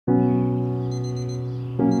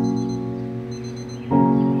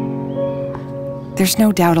There's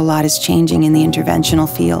no doubt a lot is changing in the interventional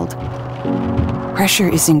field. Pressure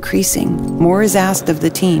is increasing. More is asked of the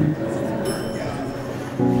team.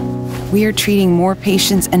 We are treating more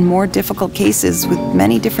patients and more difficult cases with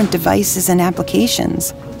many different devices and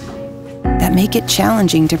applications that make it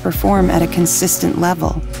challenging to perform at a consistent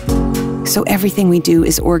level. So everything we do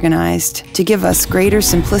is organized to give us greater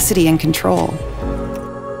simplicity and control.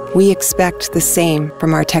 We expect the same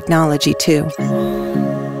from our technology too.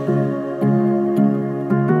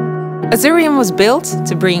 Azurion was built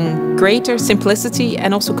to bring greater simplicity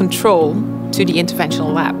and also control to the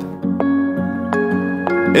interventional lab.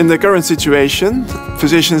 In the current situation,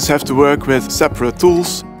 physicians have to work with separate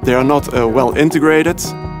tools. They are not well integrated.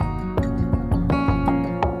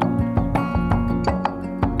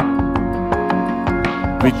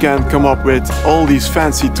 We can come up with all these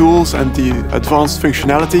fancy tools and the advanced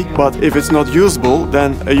functionality, but if it's not usable,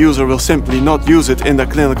 then a user will simply not use it in the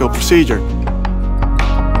clinical procedure.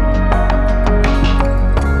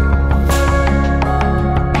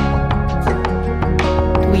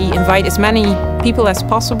 We invite as many people as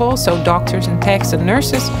possible, so doctors and techs and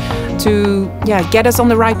nurses, to get us on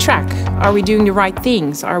the right track. Are we doing the right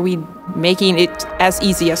things? Are we making it as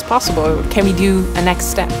easy as possible? Or can we do a next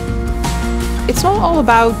step? It's not all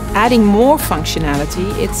about adding more functionality,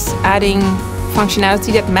 it's adding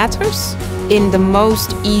functionality that matters in the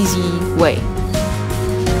most easy way.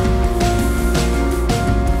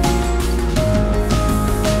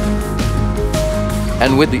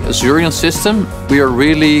 And with the Azurion system, we are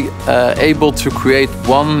really able to create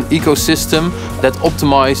one ecosystem that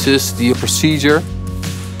optimizes the procedure.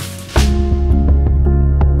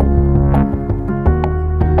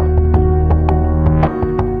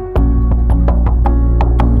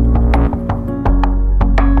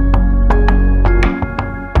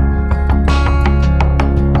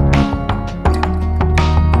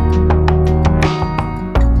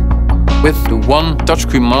 With the one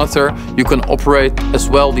touchscreen monitor, you can operate as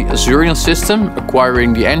well the Azurion system,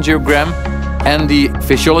 acquiring the angiogram and the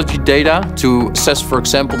physiology data to assess, for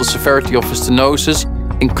example, the severity of stenosis,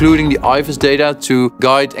 including the IVUS data to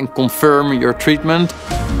guide and confirm your treatment.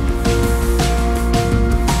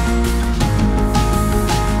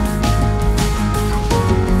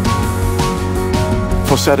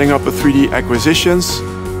 For setting up a 3D acquisitions,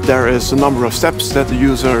 there is a number of steps that the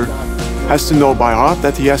user has to know by heart,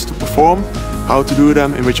 that he has to perform, how to do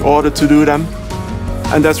them, in which order to do them,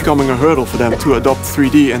 and that's becoming a hurdle for them to adopt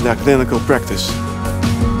 3D in their clinical practice.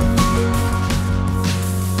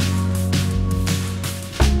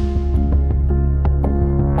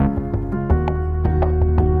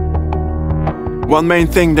 One main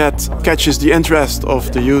thing that catches the interest of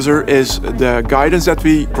the user is the guidance that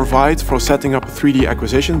we provide for setting up a 3D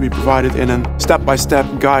acquisition. We provide it in a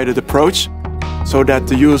step-by-step guided approach, so that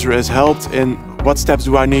the user is helped in what steps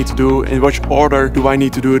do I need to do, in which order do I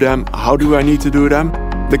need to do them, how do I need to do them.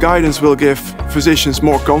 The guidance will give physicians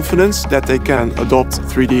more confidence that they can adopt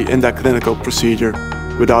 3D in their clinical procedure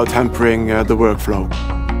without hampering the workflow.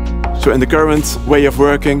 So in the current way of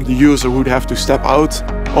working, the user would have to step out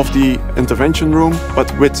of the intervention room,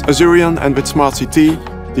 but with Azurion and with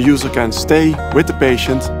SmartCT, the user can stay with the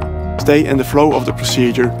patient, stay in the flow of the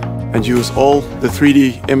procedure, and use all the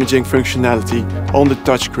 3D imaging functionality on the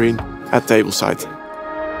touchscreen at tableside.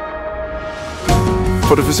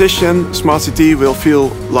 For the physician, SmartCT will feel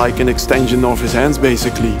like an extension of his hands,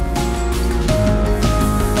 basically.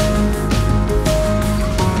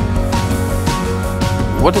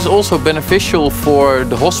 What is also beneficial for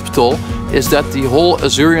the hospital is that the whole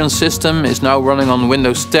Azurion system is now running on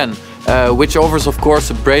Windows 10, which offers, of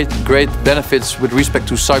course, great benefits with respect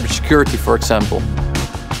to cybersecurity, for example.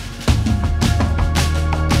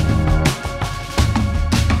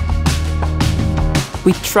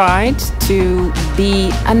 We tried to be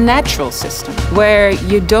a natural system where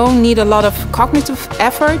you don't need a lot of cognitive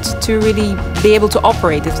effort to really be able to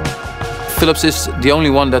operate it. Philips is the only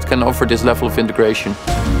one that can offer this level of integration.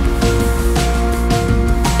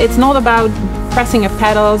 It's not about pressing a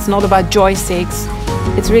pedal, it's not about joysticks.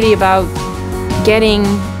 It's really about getting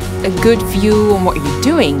a good view on what you're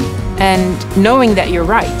doing and knowing that you're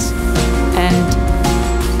right.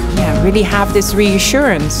 And really have this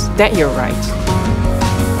reassurance that you're right.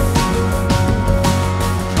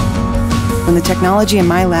 When the technology in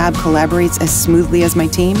my lab collaborates as smoothly as my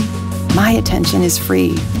team, my attention is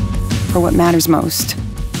free for what matters most.